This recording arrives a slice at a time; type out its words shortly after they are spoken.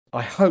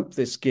I hope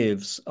this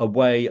gives a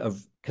way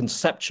of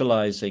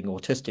conceptualizing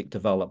autistic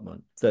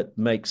development that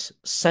makes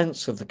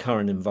sense of the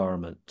current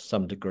environment to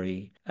some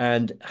degree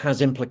and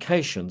has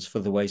implications for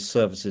the way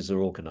services are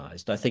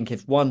organized. I think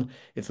if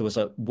there was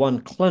one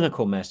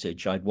clinical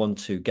message I'd want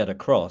to get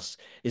across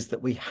is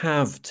that we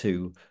have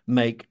to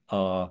make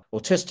our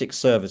autistic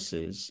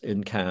services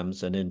in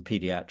CAMHS and in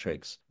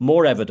pediatrics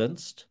more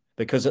evidenced,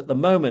 because at the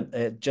moment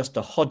they're just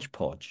a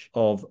hodgepodge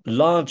of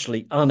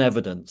largely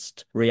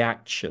unevidenced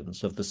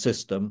reactions of the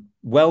system,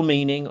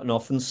 well-meaning and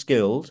often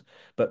skilled,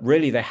 but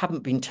really they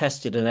haven't been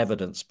tested and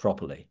evidenced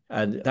properly.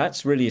 And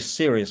that's really a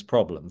serious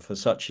problem for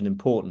such an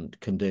important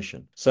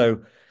condition.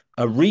 So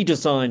a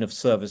redesign of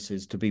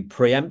services to be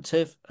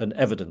preemptive and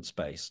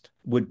evidence-based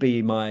would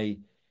be my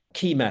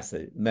key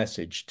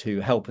message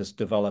to help us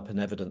develop an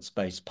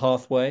evidence-based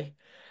pathway.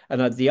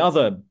 And the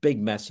other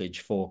big message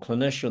for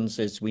clinicians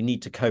is we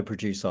need to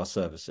co-produce our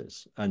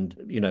services. And,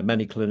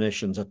 many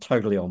clinicians are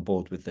totally on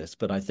board with this,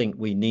 but I think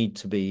we need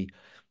to be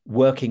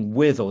working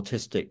with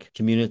autistic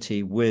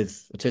community,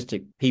 with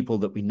autistic people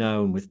that we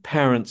know, and with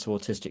parents of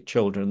autistic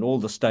children, all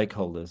the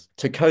stakeholders,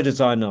 to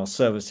co-design our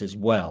services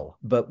well,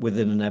 but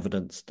within an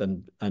evidenced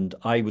and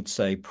I would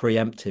say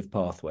preemptive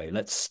pathway.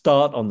 Let's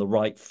start on the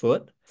right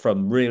foot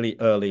from really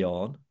early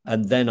on.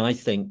 And then I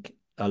think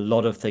a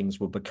lot of things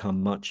will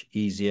become much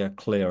easier,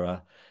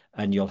 clearer,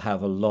 and you'll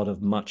have a lot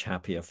of much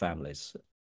happier families.